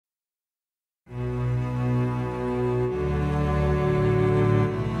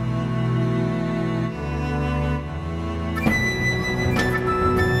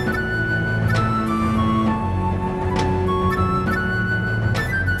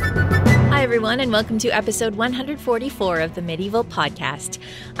everyone, and welcome to episode 144 of the Medieval Podcast.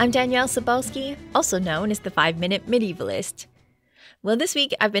 I'm Danièle Sobolski, also known as the 5-Minute Medievalist. Well, this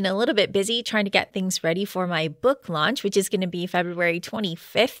week I've been a little bit busy trying to get things ready for my book launch, which is going to be February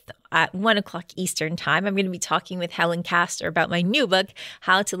 25th at 1 o'clock Eastern Time. I'm going to be talking with Helen Castor about my new book,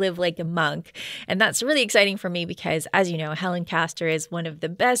 How to Live Like a Monk. And that's really exciting for me because, as you know, Helen Castor is one of the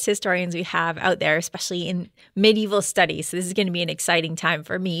best historians we have out there, especially in medieval studies. So this is going to be an exciting time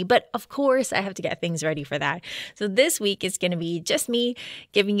for me. But of course, I have to get things ready for that. So this week is going to be just me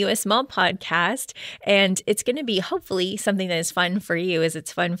giving you a small podcast. And it's going to be hopefully something that is fun for you as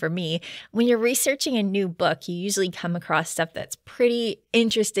it's fun for me. When you're researching a new book, you usually come across stuff that's pretty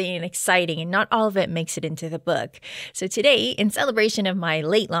interesting and exciting, and not all of it makes it into the book. So today, in celebration of my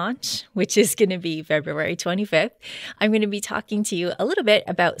late launch, which is going to be February 25th, I'm going to be talking to you a little bit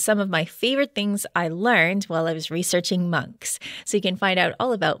about some of my favorite things I learned while I was researching monks. So you can find out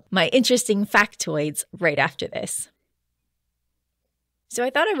all about my interesting factoids right after this. So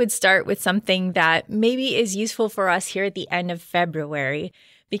I thought I would start with something that maybe is useful for us here at the end of February,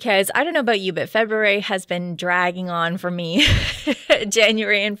 because I don't know about you, but February has been dragging on for me,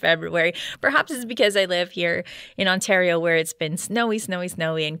 January and February. Perhaps it's because I live here in Ontario where it's been snowy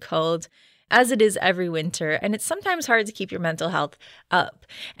and cold, as it is every winter. And it's sometimes hard to keep your mental health up.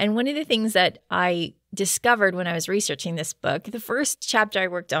 And one of the things that I discovered when I was researching this book, the first chapter I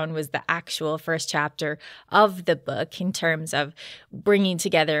worked on was the actual first chapter of the book in terms of bringing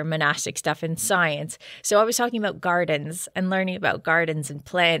together monastic stuff and science. So I was talking about gardens and learning about gardens and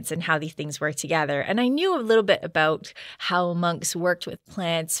plants and how these things work together. And I knew a little bit about how monks worked with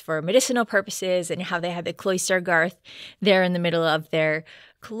plants for medicinal purposes and how they had the cloister garth there in the middle of their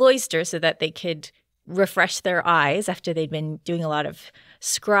cloister so that they could refresh their eyes after they'd been doing a lot of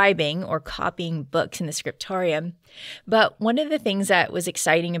scribing or copying books in the scriptorium. But one of the things that was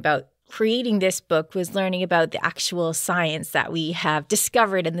exciting about creating this book was learning about the actual science that we have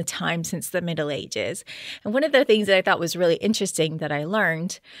discovered in the time since the Middle Ages. And one of the things that I thought was really interesting that I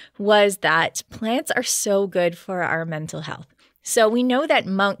learned was that plants are so good for our mental health. So we know that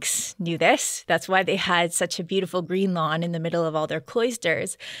monks knew this. That's why they had such a beautiful green lawn in the middle of all their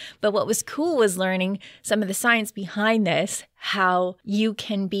cloisters. But what was cool was learning some of the science behind this, how you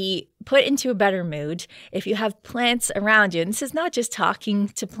can be put into a better mood if you have plants around you. And this is not just talking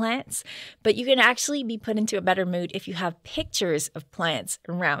to plants, but you can actually be put into a better mood if you have pictures of plants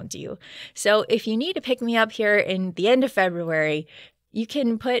around you. So if you need to pick me up here in the end of February, you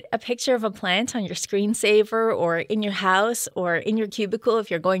can put a picture of a plant on your screensaver or in your house or in your cubicle if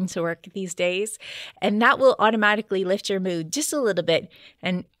you're going to work these days, and that will automatically lift your mood just a little bit.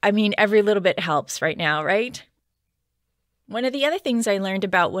 And I mean, every little bit helps right now, right? One of the other things I learned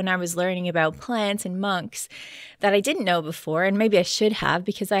about when I was learning about plants and monks that I didn't know before, and maybe I should have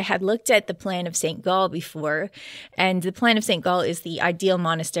because I had looked at the plan of St. Gall before, and the plan of St. Gall is the ideal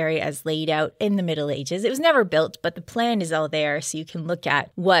monastery as laid out in the Middle Ages. It was never built, but the plan is all there so you can look at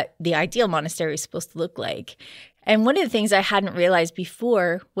what the ideal monastery is supposed to look like. And one of the things I hadn't realized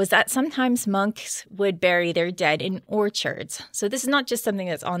before was that sometimes monks would bury their dead in orchards. So this is not just something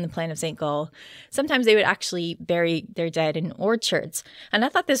that's on the plan of St. Gall. Sometimes they would actually bury their dead in orchards. And I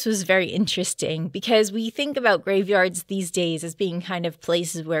thought this was very interesting because we think about graveyards these days as being kind of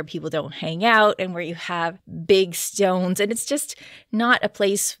places where people don't hang out and where you have big stones. And it's just not a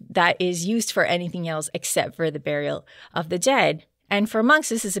place that is used for anything else except for the burial of the dead. And for monks,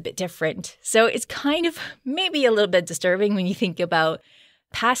 this is a bit different. So it's kind of maybe a little bit disturbing when you think about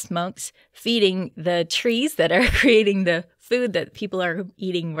past monks feeding the trees that are creating the food that people are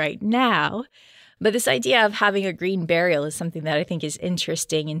eating right now. But this idea of having a green burial is something that I think is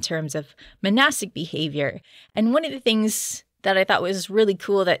interesting in terms of monastic behavior. And one of the things that I thought was really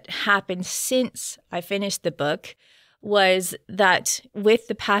cool that happened since I finished the book was that with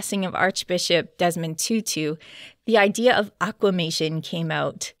the passing of Archbishop Desmond Tutu, the idea of aquamation came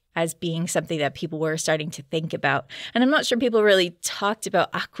out as being something that people were starting to think about. And I'm not sure people really talked about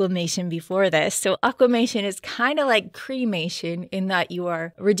aquamation before this. So aquamation is kind of like cremation in that you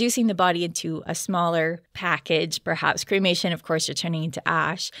are reducing the body into a smaller package. Perhaps cremation, of course, you're turning into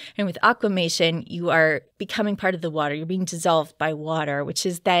ash. And with aquamation, you are becoming part of the water. You're being dissolved by water, which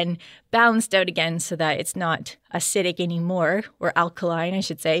is then balanced out again so that it's not acidic anymore, or alkaline, I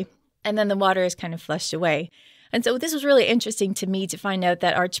should say. And then the water is kind of flushed away. And so this was really interesting to me to find out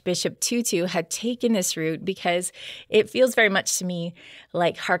that Archbishop Tutu had taken this route because it feels very much to me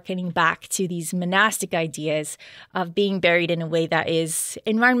like hearkening back to these monastic ideas of being buried in a way that is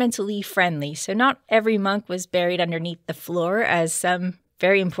environmentally friendly. So not every monk was buried underneath the floor as some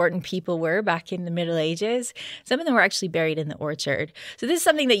very important people were back in the Middle Ages. Some of them were actually buried in the orchard. So this is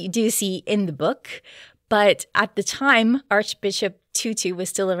something that you do see in the book. But at the time, Archbishop Tutu was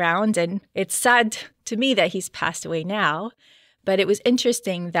still around, and it's sad to me that he's passed away now. But it was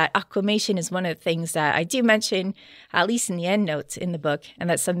interesting that aquamation is one of the things that I do mention, at least in the endnotes in the book, and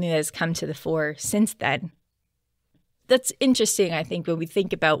that's something that has come to the fore since then. That's interesting, I think, when we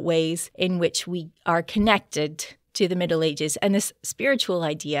think about ways in which we are connected to the Middle Ages and this spiritual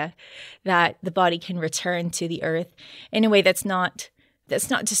idea that the body can return to the earth in a way that's not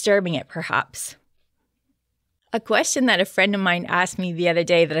disturbing it, perhaps. A question that a friend of mine asked me the other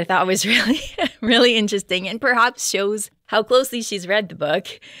day that I thought was really interesting and perhaps shows how closely she's read the book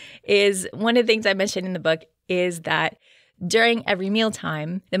is one of the things I mentioned in the book is that during every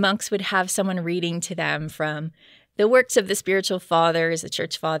mealtime, the monks would have someone reading to them from the works of the spiritual fathers, the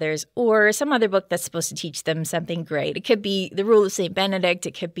church fathers, or some other book that's supposed to teach them something great. It could be the Rule of St. Benedict.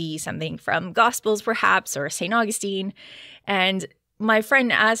 It could be something from Gospels, perhaps, or St. Augustine. And my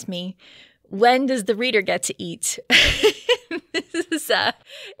friend asked me, when does the reader get to eat?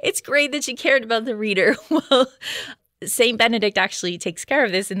 It's great that she cared about the reader. Well, St. Benedict actually takes care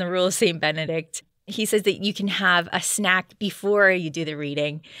of this in the Rule of St. Benedict. He says that you can have a snack before you do the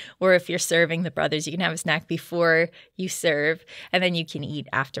reading, or if you're serving the brothers, you can have a snack before you serve, and then you can eat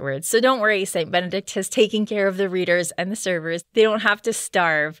afterwards. So don't worry, St. Benedict has taken care of the readers and the servers. They don't have to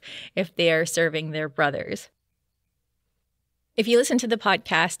starve if they are serving their brothers. If you listen to the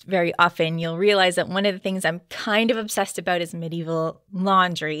podcast very often, you'll realize that one of the things I'm kind of obsessed about is medieval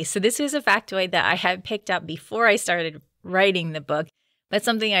laundry. So this was a factoid that I had picked up before I started writing the book. That's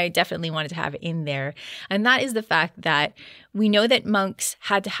something I definitely wanted to have in there. And that is the fact that we know that monks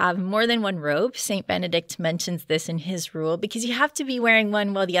had to have more than one robe. St. Benedict mentions this in his rule because you have to be wearing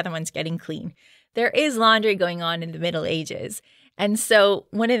one while the other one's getting clean. There is laundry going on in the Middle Ages. And so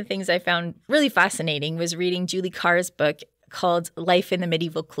one of the things I found really fascinating was reading Julie Carr's book called Life in the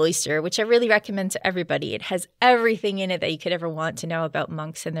Medieval Cloister, which I really recommend to everybody. It has everything in it that you could ever want to know about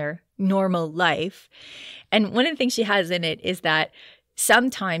monks and their normal life. And one of the things she has in it is that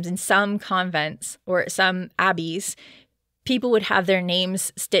sometimes in some convents or some abbeys, people would have their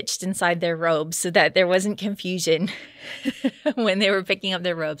names stitched inside their robes so that there wasn't confusion when they were picking up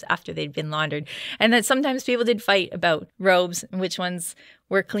their robes after they'd been laundered. And that sometimes people did fight about robes and which ones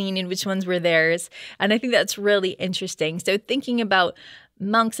were clean and which ones were theirs. And I think that's really interesting. So thinking about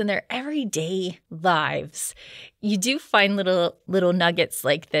monks and their everyday lives, you do find little nuggets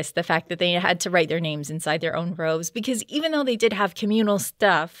like this, the fact that they had to write their names inside their own robes, because even though they did have communal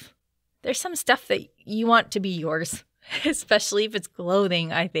stuff, there's some stuff that you want to be yours, especially if it's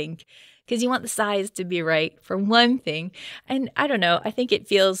clothing, I think, because you want the size to be right for one thing. And I don't know, I think it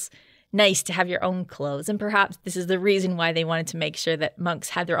feels nice to have your own clothes. And perhaps this is the reason why they wanted to make sure that monks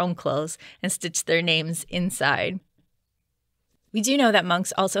had their own clothes and stitched their names inside. We do know that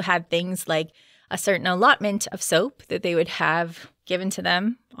monks also had things like a certain allotment of soap that they would have given to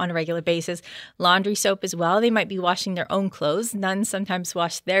them on a regular basis. Laundry soap as well. They might be washing their own clothes. Nuns sometimes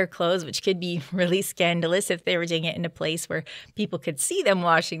wash their clothes, which could be really scandalous if they were doing it in a place where people could see them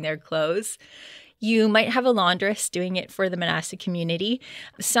washing their clothes. You might have a laundress doing it for the monastic community.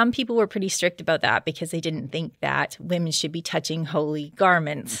 Some people were pretty strict about that because they didn't think that women should be touching holy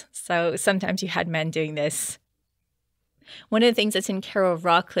garments. So sometimes you had men doing this. One of the things that's in Carol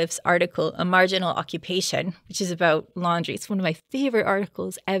Rawcliffe's article, A Marginal Occupation, which is about laundry, it's one of my favorite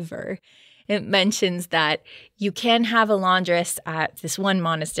articles ever. It mentions that you can have a laundress at this one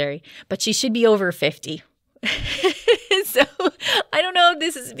monastery, but she should be over 50. So I don't know if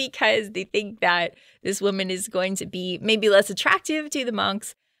this is because they think that this woman is going to be maybe less attractive to the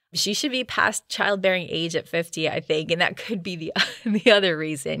monks. She should be past childbearing age at 50, I think, and that could be the other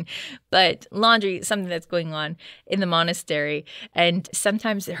reason. But laundry is something that's going on in the monastery, and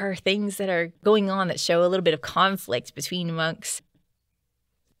sometimes there are things that are going on that show a little bit of conflict between monks.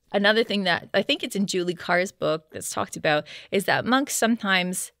 Another thing that I think it's in Julie Carr's book that's talked about is that monks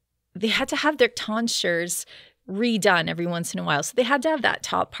sometimes, they had to have their tonsures redone every once in a while. So they had to have that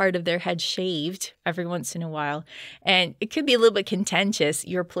top part of their head shaved every once in a while. And it could be a little bit contentious,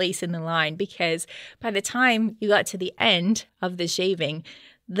 your place in the line, because by the time you got to the end of the shaving,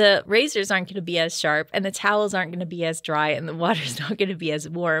 the razors aren't going to be as sharp and the towels aren't going to be as dry and the water's not going to be as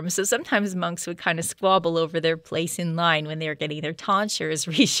warm. So sometimes monks would kind of squabble over their place in line when they were getting their tonsures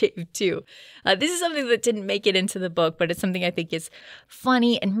reshaved too. This is something that didn't make it into the book, but it's something I think is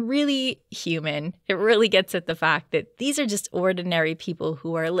funny and really human. It really gets at the fact that these are just ordinary people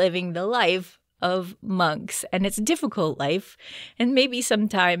who are living the life of monks, and it's a difficult life. And maybe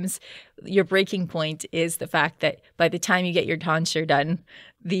sometimes your breaking point is the fact that by the time you get your tonsure done,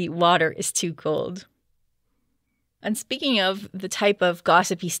 the water is too cold. And speaking of the type of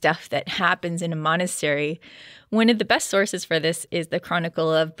gossipy stuff that happens in a monastery, one of the best sources for this is the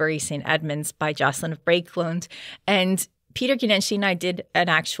Chronicle of Bury St. Edmunds by Jocelyn of Brakelond. And Peter Ganenshi and I did an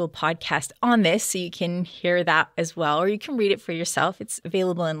actual podcast on this, so you can hear that as well, or you can read it for yourself. It's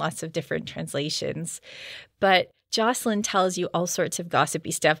available in lots of different translations. But Jocelyn tells you all sorts of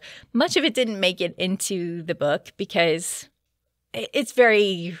gossipy stuff. Much of it didn't make it into the book because it's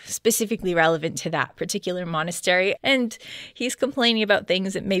very specifically relevant to that particular monastery. And he's complaining about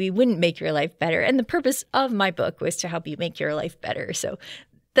things that maybe wouldn't make your life better. And the purpose of my book was to help you make your life better. So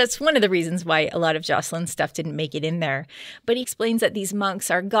that's one of the reasons why a lot of Jocelyn's stuff didn't make it in there. But he explains that these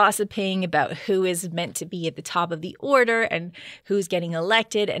monks are gossiping about who is meant to be at the top of the order and who's getting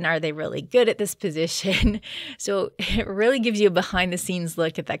elected and are they really good at this position. So it really gives you a behind-the-scenes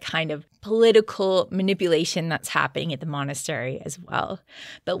look at that kind of political manipulation that's happening at the monastery as well.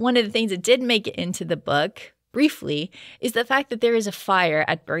 But one of the things that did make it into the book briefly is the fact that there is a fire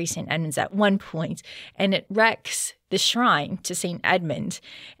at Bury St. Edmunds at one point, and it wrecks the shrine to St. Edmund,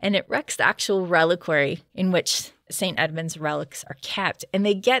 and it wrecks the actual reliquary in which St. Edmund's relics are kept. And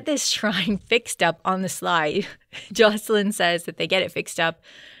they get this shrine fixed up on the sly. Jocelyn says that they get it fixed up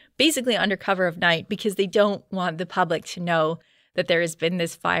basically under cover of night because they don't want the public to know that there has been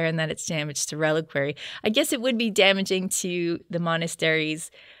this fire and that it's damaged the reliquary. I guess it would be damaging to the monastery's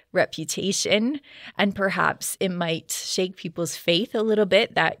reputation, and perhaps it might shake people's faith a little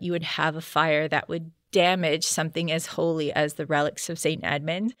bit that you would have a fire that would damage something as holy as the relics of St.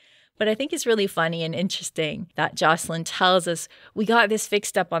 Edmund. But I think it's really funny and interesting that Jocelyn tells us we got this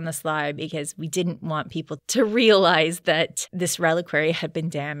fixed up on the sly because we didn't want people to realize that this reliquary had been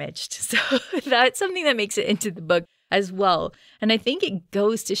damaged. So that's something that makes it into the book as well. And I think it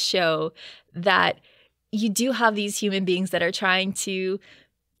goes to show that you do have these human beings that are trying to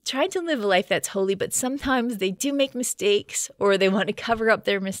live a life that's holy, but sometimes they do make mistakes or they want to cover up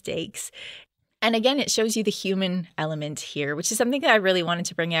their mistakes. And again, it shows you the human element here, which is something that I really wanted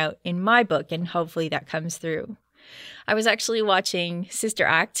to bring out in my book, and hopefully that comes through. I was actually watching Sister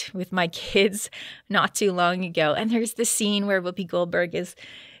Act with my kids not too long ago, and there's this scene where Whoopi Goldberg is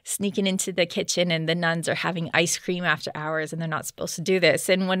sneaking into the kitchen and the nuns are having ice cream after hours and they're not supposed to do this.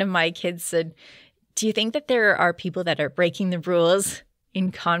 And one of my kids said, "Do you think that there are people that are breaking the rules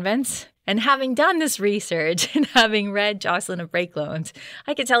in convents?" And having done this research and having read Jocelyn of Brakelond,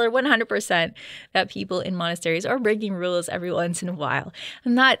 I could tell her 100% that people in monasteries are breaking rules every once in a while.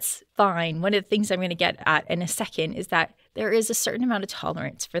 And that's fine. One of the things I'm going to get at in a second is that there is a certain amount of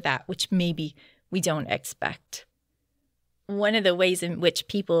tolerance for that, which maybe we don't expect. One of the ways in which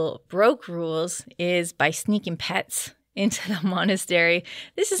people broke rules is by sneaking pets into the monastery.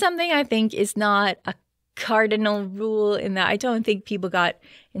 This is something I think is not a cardinal rule, in that I don't think people got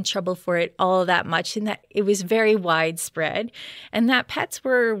in trouble for it all that much, in that it was very widespread, and that pets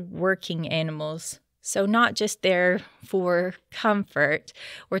were working animals. So not just there for comfort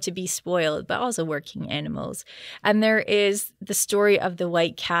or to be spoiled, but also working animals. And there is the story of the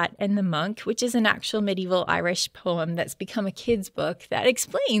white cat and the monk, which is an actual medieval Irish poem that's become a kid's book that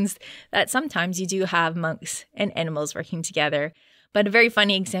explains that sometimes you do have monks and animals working together. But a very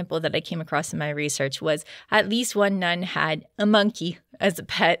funny example that I came across in my research was at least one nun had a monkey as a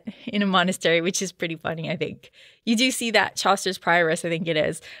pet in a monastery, which is pretty funny, I think. You do see that Chaucer's Prioress, I think it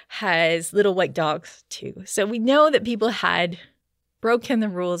is, has little white dogs too. So we know that people had broken the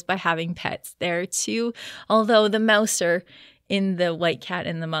rules by having pets there too, although the mouser in the white cat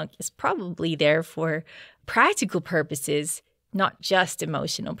and the monk is probably there for practical purposes, not just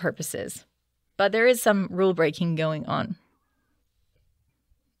emotional purposes. But there is some rule breaking going on.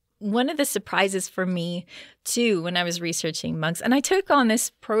 One of the surprises for me, too, when I was researching monks, and I took on this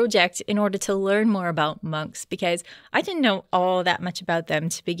project in order to learn more about monks because I didn't know all that much about them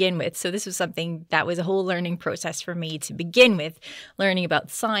to begin with. So this was something that was a whole learning process for me to begin with, learning about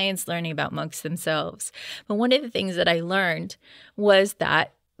science, learning about monks themselves. But one of the things that I learned was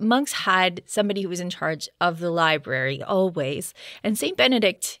that monks had somebody who was in charge of the library always. And St.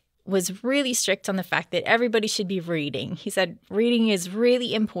 Benedict was really strict on the fact that everybody should be reading. He said reading is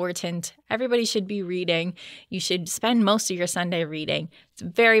really important Everybody should be reading. You should spend most of your Sunday reading. It's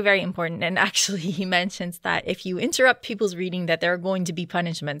very, very important. And actually, he mentions that if you interrupt people's reading, that there are going to be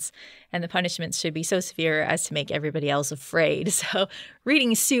punishments. And the punishments should be so severe as to make everybody else afraid. So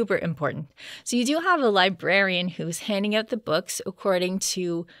reading is super important. So you do have a librarian who's handing out the books according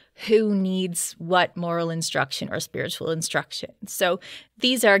to who needs what moral instruction or spiritual instruction. So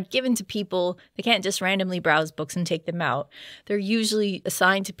these are given to people. They can't just randomly browse books and take them out. They're usually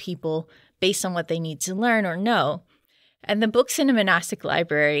assigned to people based on what they need to learn or know. And the books in a monastic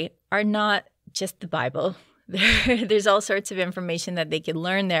library are not just the Bible. There's all sorts of information that they can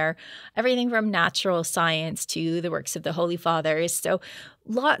learn there, everything from natural science to the works of the Holy Fathers. So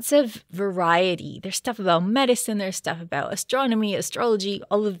lots of variety. There's stuff about medicine, there's stuff about astronomy, astrology,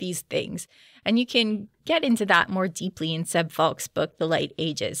 all of these things. And you can get into that more deeply in Seb Falk's book, The Light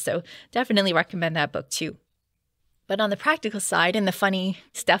Ages. So definitely recommend that book too. But on the practical side and the funny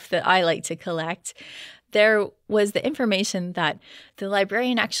stuff that I like to collect, there was the information that the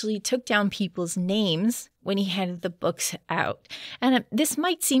librarian actually took down people's names when he handed the books out. And this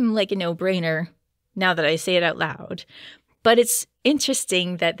might seem like a no-brainer now that I say it out loud, but it's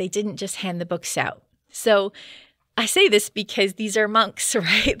interesting that they didn't just hand the books out. So I say this because these are monks,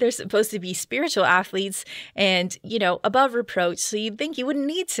 right? They're supposed to be spiritual athletes and, above reproach. So you'd think you wouldn't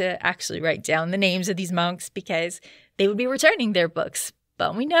need to actually write down the names of these monks because they would be returning their books.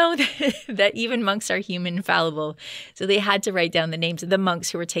 But we know that even monks are human and fallible. So they had to write down the names of the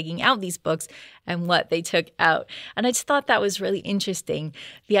monks who were taking out these books and what they took out. And I just thought that was really interesting.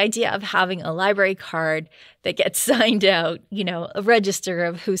 The idea of having a library card that gets signed out, a register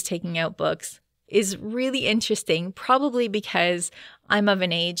of who's taking out books is really interesting, probably because I'm of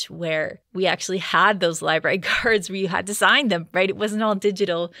an age where we actually had those library cards where you had to sign them, right? It wasn't all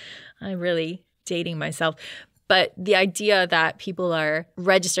digital. I'm really dating myself. But the idea that people are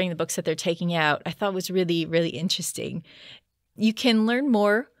registering the books that they're taking out, I thought was really, really interesting. You can learn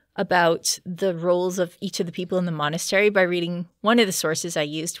more about the roles of each of the people in the monastery by reading one of the sources I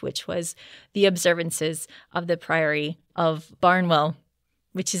used, which was the observances of the Priory of Barnwell,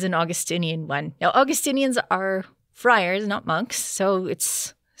 which is an Augustinian one. Now, Augustinians are friars, not monks, so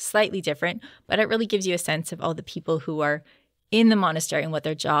it's slightly different, but it really gives you a sense of all the people who are in the monastery and what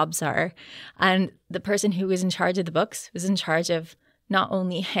their jobs are. And the person who was in charge of the books was in charge of not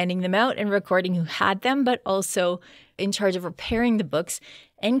only handing them out and recording who had them, but also in charge of repairing the books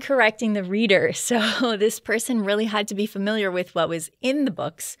and correcting the reader. So this person really had to be familiar with what was in the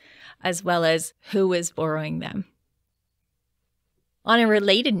books as well as who was borrowing them. On a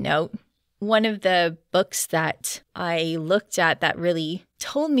related note, one of the books that I looked at that really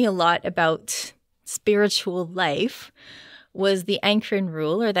told me a lot about spiritual life was the Anchorage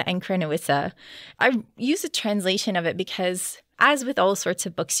Rule, or the Anchronoissa. I use a translation of it because, as with all sorts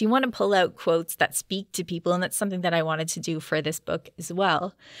of books, you want to pull out quotes that speak to people, and that's something that I wanted to do for this book as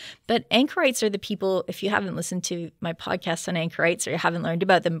well. But anchorites are the people, if you haven't listened to my podcast on anchorites or you haven't learned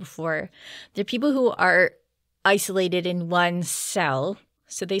about them before, they're people who are isolated in one cell.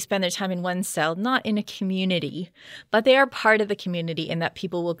 So they spend their time in one cell, not in a community, but they are part of the community in that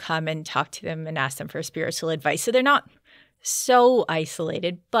people will come and talk to them and ask them for spiritual advice. So they're not so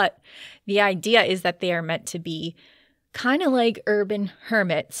isolated, but the idea is that they are meant to be kind of like urban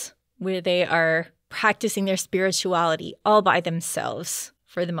hermits, where they are practicing their spirituality all by themselves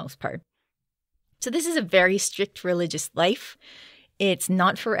for the most part. So this is a very strict religious life. It's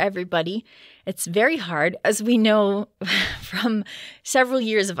not for everybody. It's very hard, as we know from several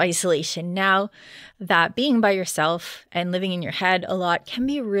years of isolation now, that being by yourself and living in your head a lot can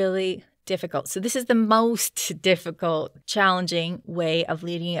be really difficult. So this is the most difficult, challenging way of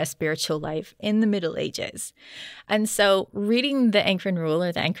leading a spiritual life in the Middle Ages. And so reading the Anchorage Rule,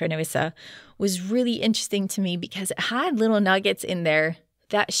 or the Anchronoissa, was really interesting to me because it had little nuggets in there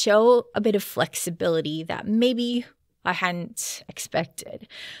that show a bit of flexibility that maybe I hadn't expected.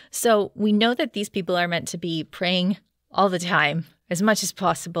 So we know that these people are meant to be praying all the time, as much as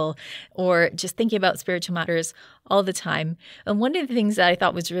possible, or just thinking about spiritual matters all the time. And one of the things that I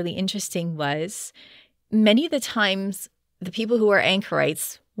thought was really interesting was many of the times the people who are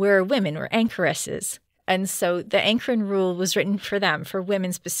anchorites were women or anchoresses. And so the Anchorage Rule was written for them, for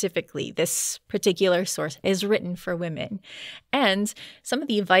women specifically. This particular source is written for women. And some of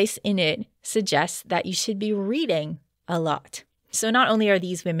the advice in it suggests that you should be reading a lot. So not only are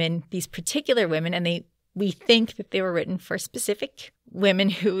these women, these particular women, and we think that they were written for specific women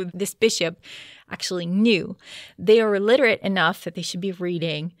who this bishop actually knew. They are literate enough that they should be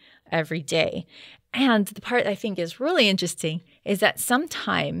reading every day. And the part I think is really interesting is that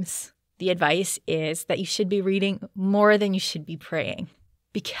sometimes the advice is that you should be reading more than you should be praying.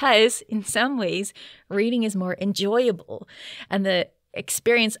 because in some ways, reading is more enjoyable. And the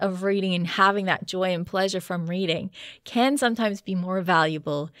experience of reading and having that joy and pleasure from reading can sometimes be more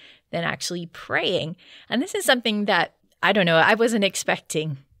valuable than actually praying. And this is something that, I don't know, I wasn't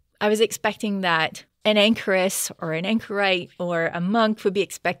expecting. I was expecting that an anchoress or an anchorite or a monk would be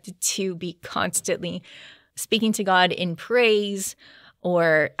expected to be constantly speaking to God in praise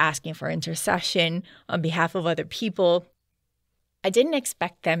or asking for intercession on behalf of other people. I didn't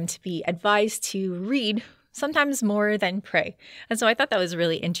expect them to be advised to read sometimes more than pray. And so I thought that was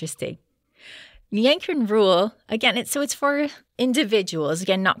really interesting. The Anchoran rule, again, it's for individuals,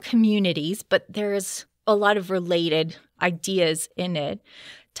 again, not communities, but there's a lot of related ideas in it.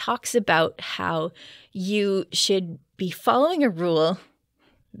 Talks about how you should be following a rule,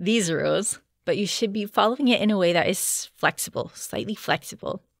 these rules, but you should be following it in a way that is flexible, slightly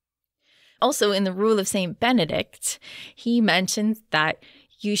flexible. Also, in the Rule of St. Benedict, he mentions that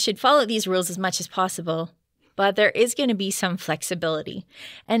you should follow these rules as much as possible, but there is going to be some flexibility.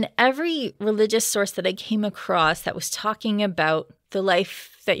 And every religious source that I came across that was talking about the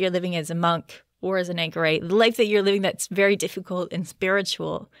life that you're living as a monk or as an anchorite, the life that you're living that's very difficult and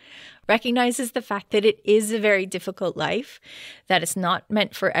spiritual, recognizes the fact that it is a very difficult life, that it's not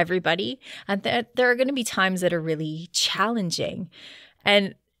meant for everybody, and that there are going to be times that are really challenging.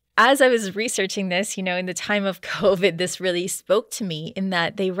 And as I was researching this, in the time of COVID, this really spoke to me in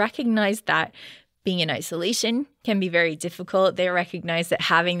that they recognized that being in isolation can be very difficult. They recognize that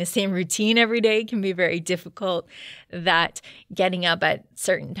having the same routine every day can be very difficult, that getting up at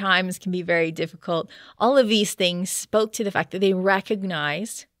certain times can be very difficult. All of these things spoke to the fact that they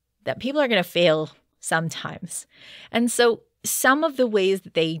recognized that people are going to fail sometimes. And so some of the ways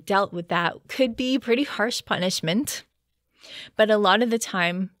that they dealt with that could be pretty harsh punishment, but a lot of the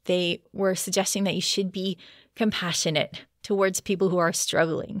time they were suggesting that you should be compassionate towards people who are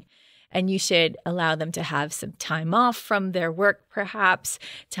struggling. And you should allow them to have some time off from their work, perhaps,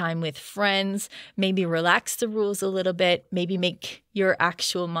 time with friends, maybe relax the rules a little bit, maybe make your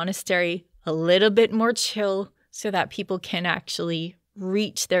actual monastery a little bit more chill so that people can actually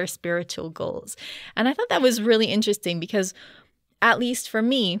reach their spiritual goals. And I thought that was really interesting because, at least for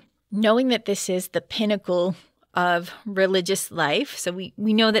me, knowing that this is the pinnacle of religious life. So we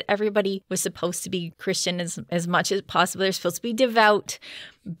know that everybody was supposed to be Christian as much as possible. They're supposed to be devout,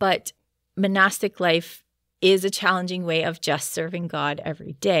 but monastic life is a challenging way of just serving God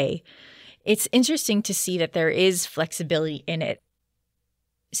every day. It's interesting to see that there is flexibility in it.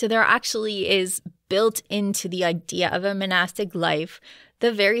 So there actually is built into the idea of a monastic life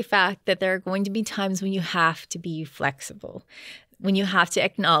the very fact that there are going to be times when you have to be flexible, when you have to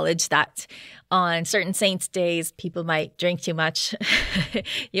acknowledge that on certain saints' days, people might drink too much.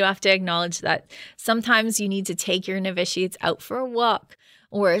 You have to acknowledge that sometimes you need to take your novitiates out for a walk,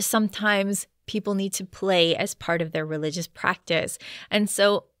 or sometimes people need to play as part of their religious practice. And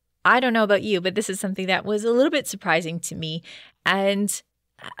so I don't know about you, but this is something that was a little bit surprising to me and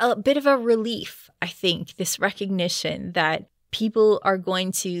a bit of a relief, I think, this recognition that people are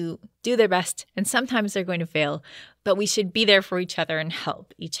going to do their best and sometimes they're going to fail, but we should be there for each other and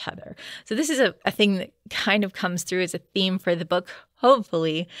help each other. So this is a thing that kind of comes through as a theme for the book.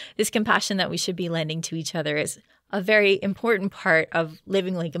 Hopefully, this compassion that we should be lending to each other is a very important part of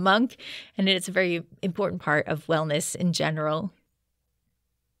living like a monk, and it's a very important part of wellness in general.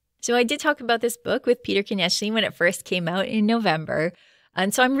 So I did talk about this book with Peter Konieczny when it first came out in November.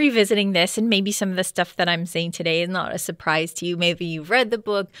 And so I'm revisiting this, and maybe some of the stuff that I'm saying today is not a surprise to you. Maybe you've read the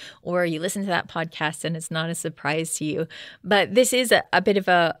book or you listen to that podcast and it's not a surprise to you. But this is a bit of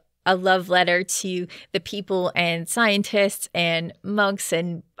a love letter to the people and scientists and monks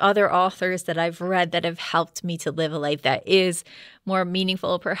and other authors that I've read that have helped me to live a life that is more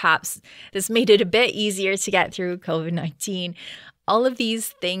meaningful. Perhaps this made it a bit easier to get through COVID-19. All of these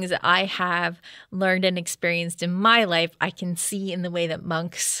things I have learned and experienced in my life, I can see in the way that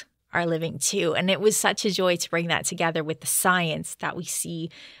monks are living too. And it was such a joy to bring that together with the science that we see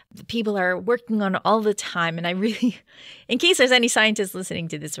the people are working on all the time. And I really, in case there's any scientists listening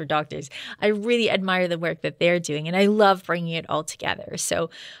to this or doctors, I really admire the work that they're doing. And I love bringing it all together.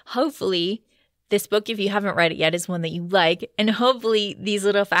 So hopefully this book, if you haven't read it yet, is one that you like. And hopefully these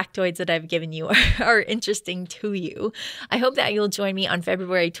little factoids that I've given you are interesting to you. I hope that you'll join me on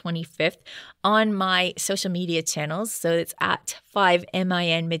February 25th on my social media channels. So it's at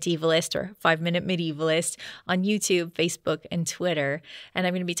 5MIN Medievalist or 5 Minute Medievalist on YouTube, Facebook, and Twitter. And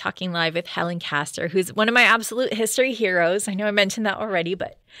I'm going to be talking live with Helen Castor, who's one of my absolute history heroes. I know I mentioned that already,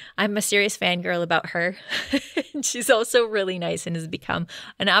 but I'm a serious fangirl about her. She's also really nice and has become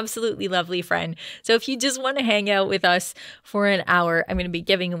an absolutely lovely friend. So if you just want to hang out with us for an hour, I'm going to be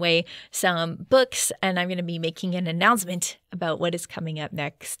giving away some books and I'm going to be making an announcement about what is coming up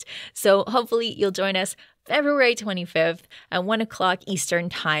next. So hopefully you'll join us February 25th at 1 o'clock Eastern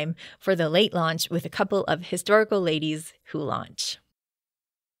Time for the late launch with a couple of historical ladies who launch.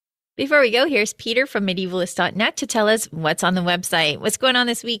 Before we go, here's Peter from medievalist.net to tell us what's on the website. What's going on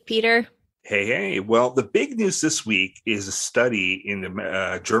this week, Peter? Hey. Well, the big news this week is a study in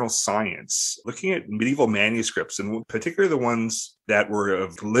the journal Science looking at medieval manuscripts, and particularly the ones that were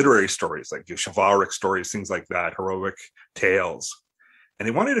of literary stories, like chivalric stories, things like that, heroic tales. And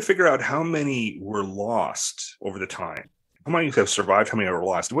they wanted to figure out how many were lost over the time, how many have survived, how many were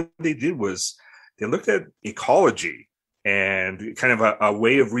lost. And what they did was they looked at ecology and kind of a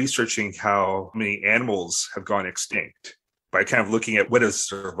way of researching how many animals have gone extinct by kind of looking at what has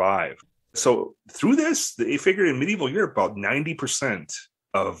survived. So through this, they figured in medieval Europe, about 90%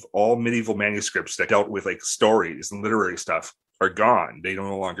 of all medieval manuscripts that dealt with like stories and literary stuff are gone. They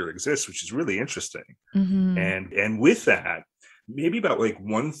no longer exist, which is really interesting. Mm-hmm. And with that, maybe about like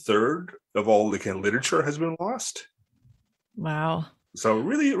 1/3 of all the kind of literature has been lost. Wow. So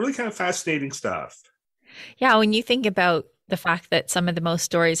really, really kind of fascinating stuff. Yeah, when you think about the fact that some of the most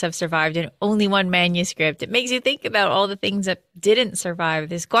stories have survived in only one manuscript, it makes you think about all the things that didn't survive.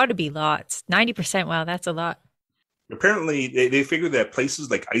 There's got to be lots. 90%, wow, that's a lot. Apparently, they figured that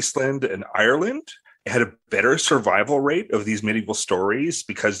places like Iceland and Ireland had a better survival rate of these medieval stories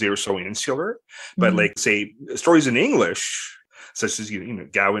because they were so insular. But like, say, stories in English, such as,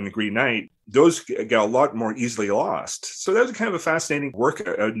 Gawain and the Green Knight, those got a lot more easily lost. So that was kind of a fascinating work.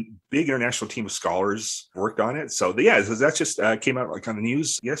 A big international team of scholars worked on it. So that just came out like on the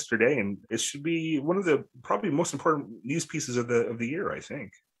news yesterday, and it should be one of the probably most important news pieces of the year, I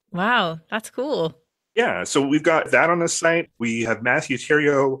think. Wow, that's cool. Yeah, so we've got that on the site. We have Matthew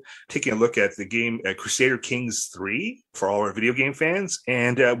Theriault taking a look at the game Crusader Kings 3 for all our video game fans.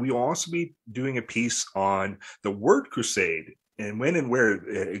 And we will also be doing a piece on the word crusade and when and where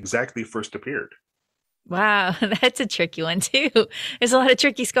it exactly first appeared. Wow, that's a tricky one too. There's a lot of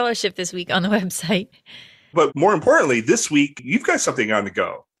tricky scholarship this week on the website. But more importantly, this week, you've got something on the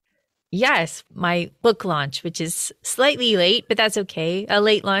go. Yes, my book launch, which is slightly late, but that's okay. A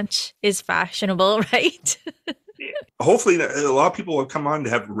late launch is fashionable, right? Hopefully, a lot of people will come on to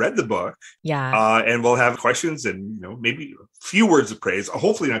have read the book. Yeah. And we'll have questions and, maybe a few words of praise.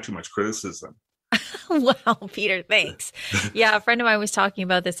 Hopefully not too much criticism. Wow, Peter, thanks. Yeah, a friend of mine was talking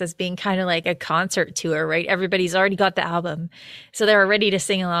about this as being kind of like a concert tour, right? Everybody's already got the album, so they're ready to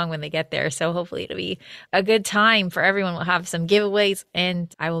sing along when they get there. So hopefully it'll be a good time for everyone. We'll have some giveaways,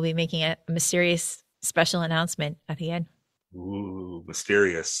 and I will be making a mysterious special announcement at the end. Ooh,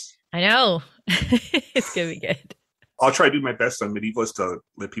 mysterious. I know. It's going to be good. I'll try to do my best on Medievalist to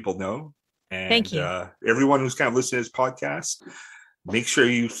let people know. And thank you. Everyone who's kind of listening to this podcast, make sure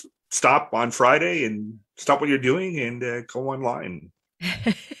you stop on Friday and stop what you're doing and go online.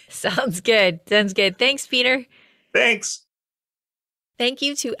 Sounds good. Thanks, Peter. Thanks. Thank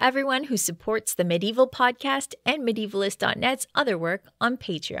you to everyone who supports the Medieval Podcast and Medievalist.net's other work on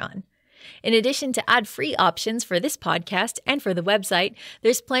Patreon. In addition to ad-free options for this podcast and for the website,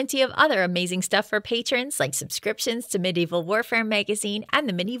 there's plenty of other amazing stuff for patrons, like subscriptions to Medieval Warfare Magazine and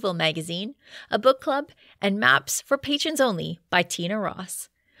the Medieval Magazine, a book club, and maps for patrons only by Tina Ross.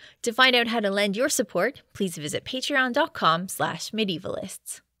 To find out how to lend your support, please visit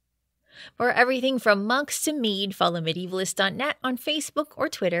patreon.com/medievalists. For everything from monks to mead, follow medievalist.net on Facebook or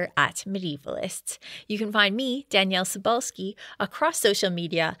Twitter at medievalists. You can find me, Danièle Cebulski, across social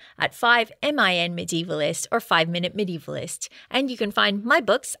media at 5MIN-medievalist or 5-minute medievalist. And you can find my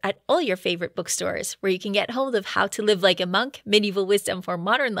books at all your favorite bookstores, where you can get hold of How to Live Like a Monk, Medieval Wisdom for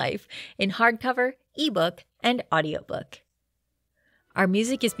Modern Life in hardcover, ebook, and audiobook. Our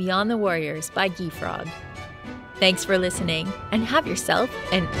music is Beyond the Warriors by Geefrog. Thanks for listening, and have yourself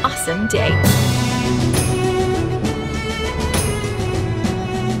an awesome day.